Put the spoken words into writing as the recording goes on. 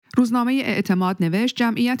روزنامه اعتماد نوشت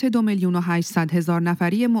جمعیت 2,800,000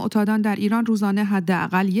 نفری معتادان در ایران روزانه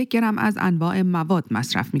حداقل 1 گرم از انواع مواد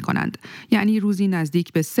مصرف می‌کنند. یعنی روزی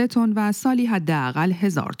نزدیک به 3 تن و سالی حداقل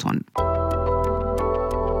 1000 تن.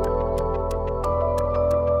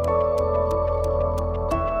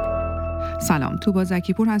 سلام، توبا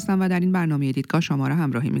زکیپور هستم و در این برنامه دیدگاه شما را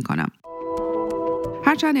همراهی می‌کنم.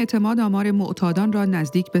 هرچند اعتماد آمار معتادان را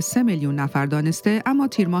نزدیک به 3 میلیون نفر دانسته، اما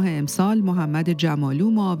تیر ماه امسال محمد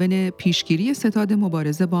جمالو، معاون پیشگیری ستاد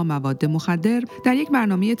مبارزه با مواد مخدر، در یک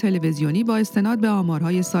برنامه تلویزیونی با استناد به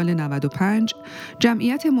آمارهای سال 95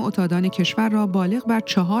 جمعیت معتادان کشور را بالغ بر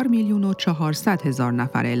 4,400,000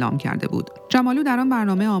 نفر اعلام کرده بود. جمالو در آن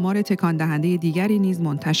برنامه آمار تکان دهنده دیگری نیز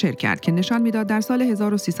منتشر کرد که نشان می‌داد در سال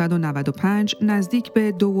 1395 نزدیک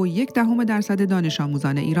به 2.1% دانش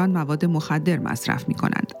آموزان ایران مواد مخدر مصرف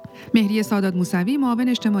می‌کنند. مهری سادات موسوی، معاون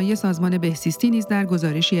اجتماعی سازمان بهزیستی، نیز در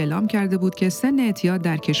گزارشی اعلام کرده بود که سن اعتیاد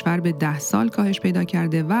در کشور به 10 سال کاهش پیدا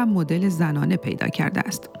کرده و مدل زنانه پیدا کرده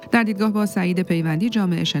است. در دیدگاه با سعید پیوندی،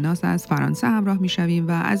 جامعه شناس از فرانسه همراه می‌شویم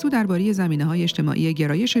و از او درباره زمینه‌های اجتماعی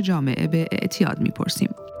گرایش جامعه به اعتیاد می‌پرسیم.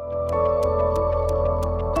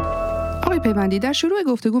 آقای پیوندی، در شروع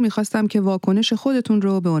گفتگو می‌خواستم که واکنش خودتون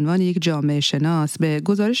رو به عنوان یک جامعه شناس به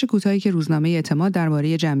گزارش کوتاهی که روزنامه اعتماد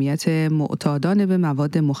درباره جمعیت معتادان به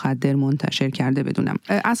مواد مخدر منتشر کرده بدونم.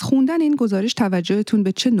 از خوندن این گزارش توجهتون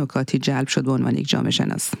به چه نکاتی جلب شد به عنوان یک جامعه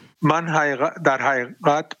شناس؟ من در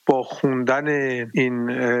حقیقت با خوندن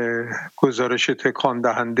این گزارش تکان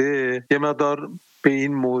دهنده یه مقدار به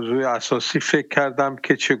این موضوع اساسی فکر کردم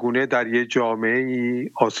که چگونه در یه جامعه‌ای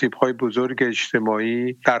آسیب‌های بزرگ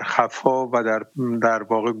اجتماعی در خفا و در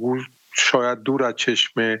واقع شاید دور از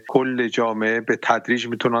چشم کل جامعه به تدریج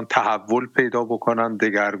میتونن تحول پیدا بکنن،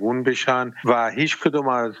 دگرگون بشن و هیچ کدوم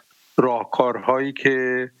از راهکارهایی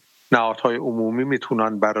که نهادهای عمومی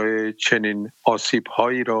میتونن برای چنین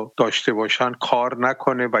آسیب‌هایی را داشته باشن کار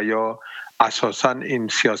نکنه و یا اساساً این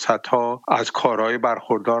سیاست‌ها از کارهای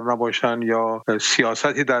برخوردار نباشن یا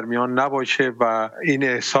سیاستی در میان نباشه و این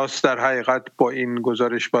احساس در حقیقت با این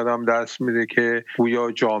گزارش بادم دست میده که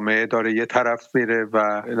گویا جامعه داره یه طرف میره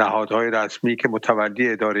و نهادهای رسمی که متولی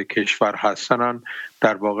اداره کشور هستن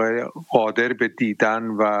در واقع قادر به دیدن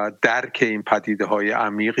و درک این پدیده‌های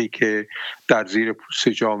عمیقی که در زیر پوست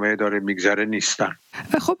جامعه داره میگذره نیستن.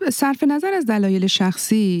 خب صرف نظر از دلایل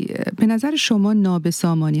شخصی، به نظر شما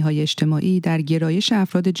نابسامانی‌های اجتماعی در گرایش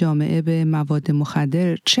افراد جامعه به مواد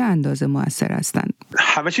مخدر چه اندازه مؤثر هستند؟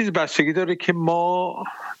 همه چیز بستگی داره که ما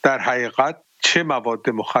در حقیقت چه مواد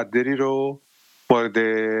مخدری رو مورد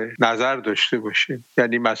نظر داشته باشیم.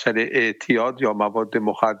 یعنی مسئله اعتیاد یا مواد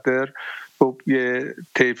مخدر یه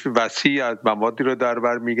طیف وسیع از موادی رو در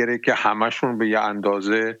بر میگیره که همشون به یه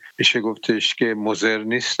اندازه میشه گفتش که مضر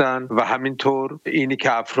نیستن و همینطور اینی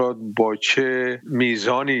که افراد با چه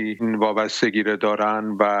میزانی این وابستگی رو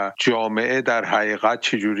دارن و جامعه در حقیقت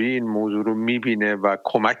چجوری این موضوع رو میبینه و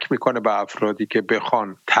کمک میکنه به افرادی که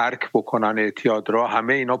بخوان ترک بکنن اعتیاد را.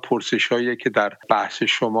 همه اینا پرسشاییه که در بحث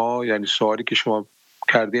شما، یعنی سوالی که شما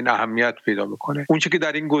کردین، اهمیت پیدا میکنه. اون چیزی که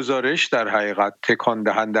در این گزارش در حقیقت تکان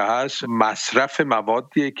دهنده هست مصرف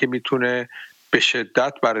موادیه که میتونه به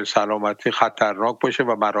شدت برای سلامتی خطرناک باشه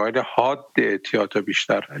و مراحل حاد اعتیاد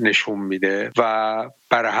بیشتر نشون میده و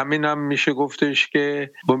برای همین هم میشه گفتش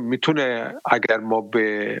که میتونه اگر ما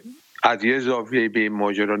به از یه زاویه به این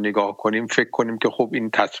ماجرا نگاه کنیم فکر کنیم که خب این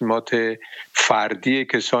تصمیمات فردی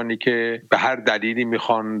کسانی که به هر دلیلی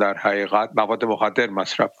میخوان در حقیقت مواد مخدر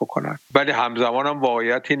مصرف بکنن، ولی همزمان هم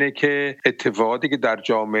واقعیت اینه که اتفاقاتی که در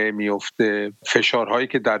جامعه میفته، فشارهایی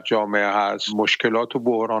که در جامعه هست، مشکلات و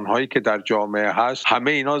بحرانهایی که در جامعه هست،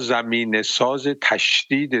 همه اینا زمینه ساز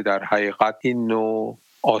تشدید در حقیقت این نوع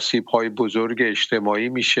آسیب‌های بزرگ اجتماعی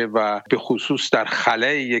میشه و به خصوص در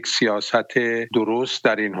خلأ یک سیاست درست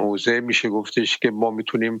در این حوزه میشه گفتش که ما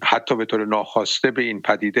میتونیم حتی به طور ناخواسته به این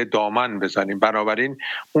پدیده دامن بزنیم. بنابراین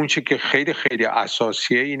اون چیزی که خیلی خیلی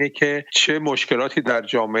اساسیه اینه که چه مشکلاتی در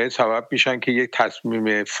جامعه سبب میشن که یک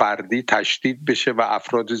تصمیم فردی تشدید بشه و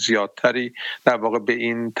افراد زیادتری در واقع به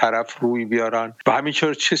این طرف روی بیارن و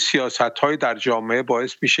همینطور چه سیاست‌هایی در جامعه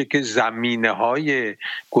باعث میشه که زمینه‌های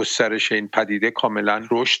گسترش این پدیده کاملا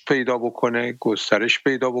رشد پیدا بکنه، گسترش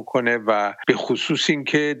پیدا بکنه و به خصوص این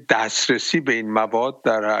که دسترسی به این مواد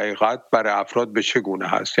در حقیقت برای افراد به چگونه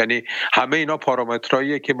هست. یعنی همه اینا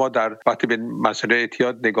پارامترهاییه که ما در وقتی به مسئله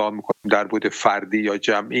اعتیاد نگاه میکنیم در بود فردی یا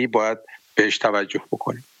جمعی باید بهش توجه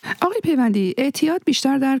بکنیم. آقای پیوندی، اعتیاد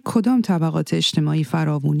بیشتر در کدام طبقات اجتماعی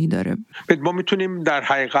فراوانی داره؟ ما میتونیم در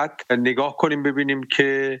حقیقت نگاه کنیم ببینیم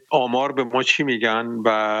که آمار به ما چی میگن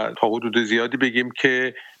و تا حدود زیادی بگیم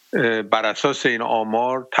که بر اساس این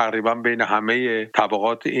آمار تقریبا بین همه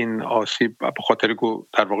طبقات این آسیب به خاطر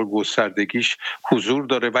در واقع گستردگیش حضور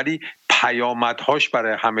داره، ولی پیامدهاش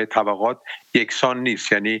برای همه طبقات یکسان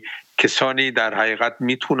نیست. یعنی کسانی در حقیقت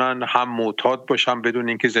میتونن هم معتاد باشن بدون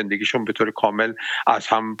اینکه زندگیشون به طور کامل از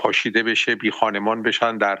هم پاشیده بشه، بی خانمان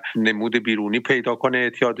بشن، در نمود بیرونی پیدا کنه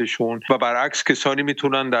اعتیادشون، و برعکس کسانی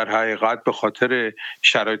میتونن در حقیقت به خاطر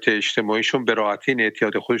شرایط اجتماعیشون به راحتی این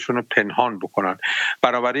اعتیاد خودشون رو پنهان بکنن.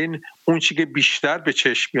 بنابراین اون چیزی که بیشتر به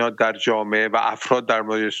چشم میاد در جامعه و افراد در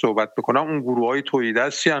موردش صحبت میکنن اون گروه‌های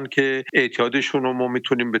توحیدستی هستن که اعتیادشون رو ما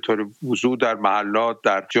میتونیم به طور وضوح در محلات،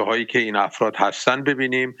 در جاهایی که این افراد هستن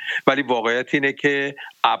ببینیم، ولی واقعیت اینه که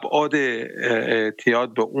ابعاد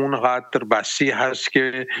اعتیاد به اون قدر وسیع هست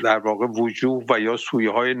که در واقع وجوه و یا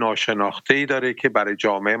سویه‌های ناشناخته‌ای داره که برای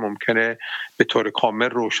جامعه ممکنه به طور کامل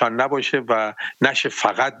روشن نباشه و نشه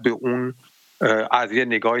فقط به اون از یه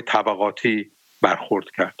نگاه طبقاتی برخورد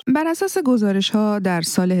کرد. بر اساس گزارش‌ها در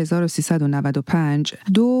سال 1395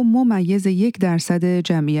 2.1%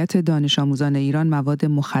 جمعیت دانش آموزان ایران مواد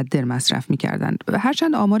مخدر مصرف می‌کردند.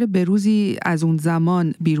 هرچند آمار بروزی از اون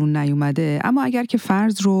زمان بیرون نیومده، اما اگر که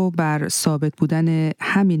فرض رو بر ثابت بودن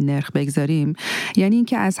همین نرخ بگذاریم، یعنی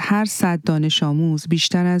اینکه از هر 100 دانش آموز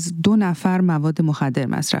بیشتر از 2 نفر مواد مخدر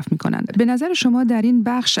مصرف می‌کنند. به نظر شما در این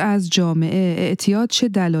بخش از جامعه اعتیاد چه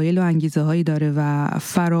دلایل و انگیزه‌هایی داره و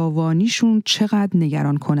فراوانیشون چقدر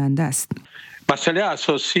نگران کننده است؟ مسئله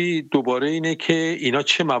اساسی دوباره اینه که اینا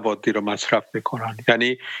چه موادی رو مصرف میکنن.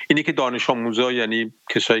 یعنی اینی که دانش آموزا، یعنی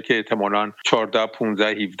کسایی که احتمالاً 14 15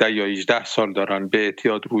 17 یا 18 سال دارن به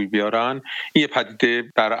اعتیاد روی بیارن، این پدیده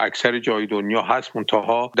در اکثر جای دنیا هست،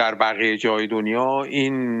 منتها در بقیه جای دنیا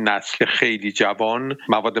این نسل خیلی جوان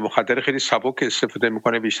مواد مخدر خیلی سبک استفاده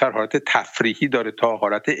میکنه، بیشتر حالت تفریحی داره تا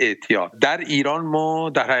حالت اعتیاد. در ایران ما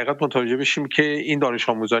در حقیقت متوجه بشیم که این دانش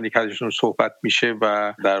آموزانی که ازشون صحبت میشه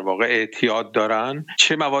و در واقع اعتیاد دارن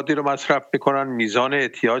چه موادی رو مصرف میکنن، میزان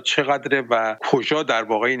اعتیاد چقدره و کجا در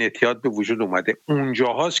واقع این اعتیاد به وجود اومده. اونجا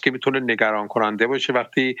هاست که میتونه نگران کننده باشه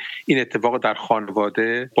وقتی این اتفاق در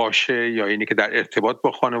خانواده باشه یا اینی که در ارتباط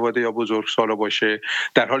با خانواده یا بزرگسالا باشه،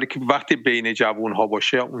 در حالی که وقتی بین جوانها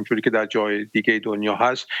باشه اونجوری که در جای دیگه دنیا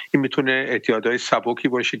هست این میتونه اعتیادهای سبکی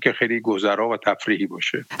باشه که خیلی گذرا و تفریحی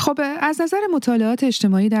باشه. خب از نظر مطالعات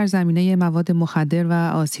اجتماعی در زمینه مواد مخدر و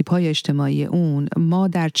آسیب‌های اجتماعی اون ما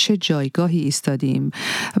در چه جایگاهی ایستادیم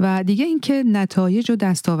و دیگه اینکه نتایج و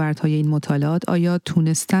دستاوردهای این مطالعات آیا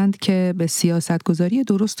تونستند که به سیاستگذاری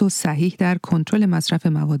درست و صحیح در کنترل مصرف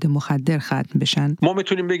مواد مخدر ختم بشن؟ ما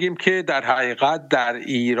میتونیم بگیم که در حقیقت در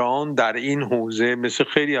ایران در این حوزه مثل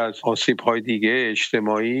خیلی از آسیب‌های دیگه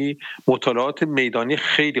اجتماعی مطالعات میدانی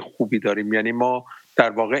خیلی خوبی داریم. یعنی ما در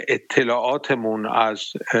واقع اطلاعاتمون از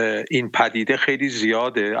این پدیده خیلی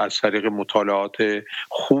زیاده از طریق مطالعات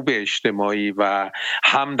خوب اجتماعی و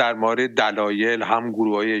هم در مورد دلایل، هم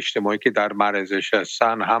گروه‌های اجتماعی که در معرضش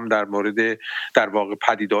هستن، هم در مورد در واقع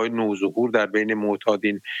پدیده‌های نوظهور در بین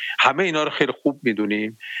معتادین، همه اینا رو خیلی خوب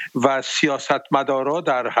میدونیم و سیاستمدارا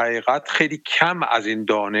در حقیقت خیلی کم از این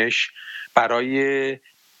دانش برای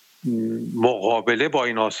مقابله با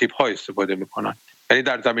این آسیب‌ها استفاده میکنن. یعنی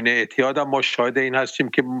در زمینه اعتیاد هم ما شاهد این هستیم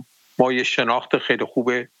که ما یه شناخت خیلی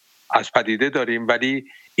خوب از پدیده داریم، ولی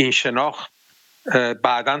این شناخت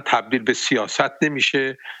بعداً تبدیل به سیاست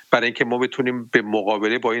نمیشه برای اینکه ما بتونیم به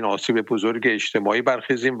مقابله با این آسیب بزرگ اجتماعی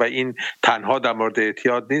برخیزیم و این تنها در مورد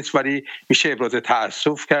اعتیاد نیست، ولی میشه ابراز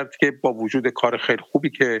تأسف کرد که با وجود کار خیلی خوبی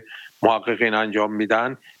که محققین انجام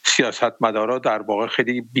میدن سیاستمدارا در واقع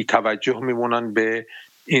خیلی بی‌توجه میمونن به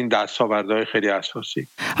این دستاوردهای خیلی اساسی.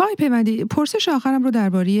 های پیوندی، پرسش آخرم رو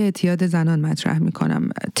درباره اعتیاد زنان مطرح می‌کنم.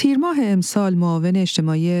 تیر ماه امسال معاون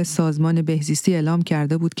اجتماعی سازمان بهزیستی اعلام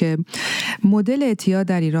کرده بود که مدل اعتیاد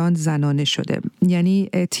در ایران زنانه شده. یعنی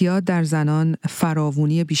اعتیاد در زنان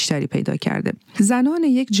فراوانی بیشتری پیدا کرده. زنان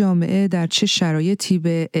یک جامعه در چه شرایطی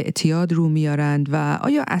به اعتیاد رو میارند و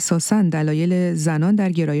آیا اساساً دلایل زنان در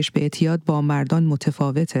گرایش به اعتیاد با مردان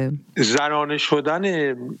متفاوته؟ زنانه شدن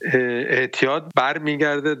اعتیاد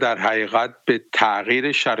برمیگرده در حقیقت به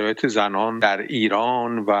تغییر شرایط زنان در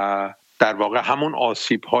ایران و در واقع همون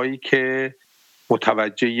آسیب‌هایی که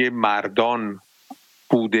متوجه مردان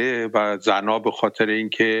بوده و زنها به خاطر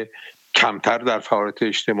اینکه کمتر در فعالیت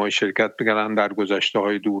اجتماعی شرکت می‌کردن، در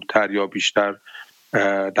گذشته‌های دورتر یا بیشتر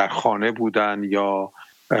در خانه بودن یا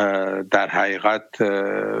در حقیقت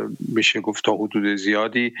میشه گفت تا حدود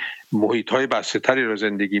زیادی محیط‌های بسته‌تری را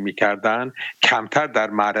زندگی می‌کردن، کمتر در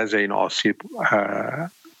معرض این آسیب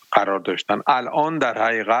قرار داشتن. الان در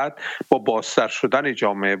حقیقت با بازتر شدن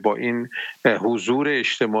جامعه، با این حضور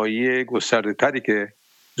اجتماعی گسترده‌تری که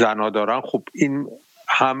زن‌ها دارن، خب این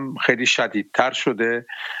هم خیلی شدیدتر شده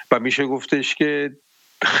و میشه گفتش که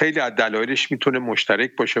خیلی از دلایلش میتونه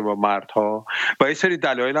مشترک باشه با مردها و یه سری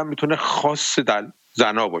دلایل هم میتونه خاص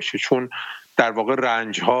زنها باشه، چون در واقع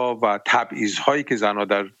رنج‌ها و تبعیض‌هایی که زنها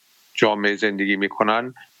در جامعه زندگی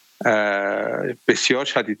میکنن بسیار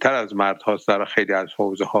شدیدتر از مرد هاست در خیلی از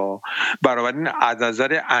حوزه ها. بنابراین از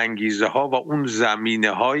نظر انگیزه ها و اون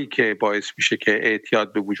زمینه هایی که باعث میشه که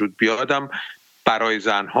اعتیاد به وجود بیادم برای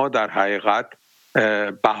زنها در حقیقت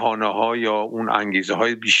بهانه ها یا اون انگیزه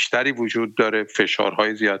های بیشتری وجود داره،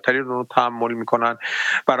 فشارهای زیادتری رو تحمل میکنن.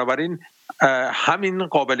 بنابراین همین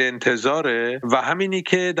قابل انتظاره و همینی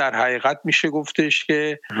که در حقیقت میشه گفتش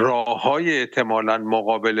که راه‌های احتمالاً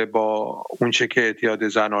مقابله با اونچه که اعتیاد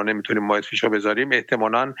زنانه میتونیم ما اسمشو بذاریم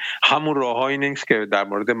احتمالاً همون راه‌هایی نیست که در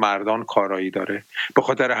مورد مردان کارایی داره. به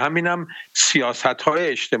خاطر همینم سیاست‌های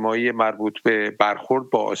اجتماعی مربوط به برخورد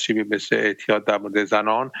با آسیبی مثل اعتیاد در مورد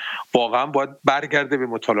زنان واقعاً باید برگرده به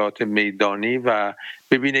مطالعات میدانی و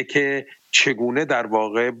ببینه که چگونه در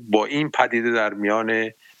واقع با این پدیده در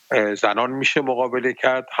میان زنان میشه مقابله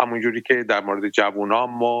کرد، همونجوری که در مورد جوانان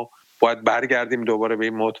ما باید برگردیم دوباره به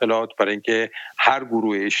این مطالعات، برای اینکه هر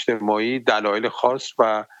گروه اجتماعی دلایل خاص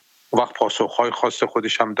و وقت پاسخهای خاص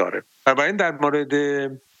خودش هم داره. بنابراین در مورد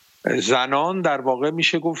زنان در واقع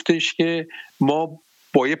میشه گفتش که ما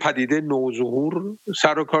با یه پدیده نوظهور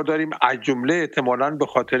سر و کار داریم، از جمله احتمالاً به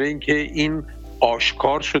خاطر اینکه این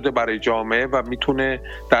آشکار شده برای جامعه و میتونه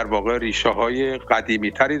در واقع ریشه های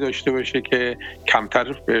قدیمی تری داشته باشه که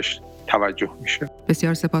کمتر بهش توجه میشه.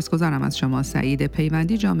 بسیار سپاسگزارم از شما سعید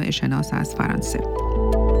پیوندی، جامعه شناس از فرانسه.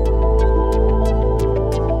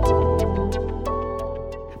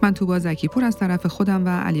 من توبا زکیپور از طرف خودم و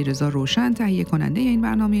علیرضا روشن تهیه کننده این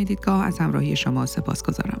برنامه دیدگاه از همراهی شما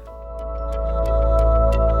سپاسگزارم.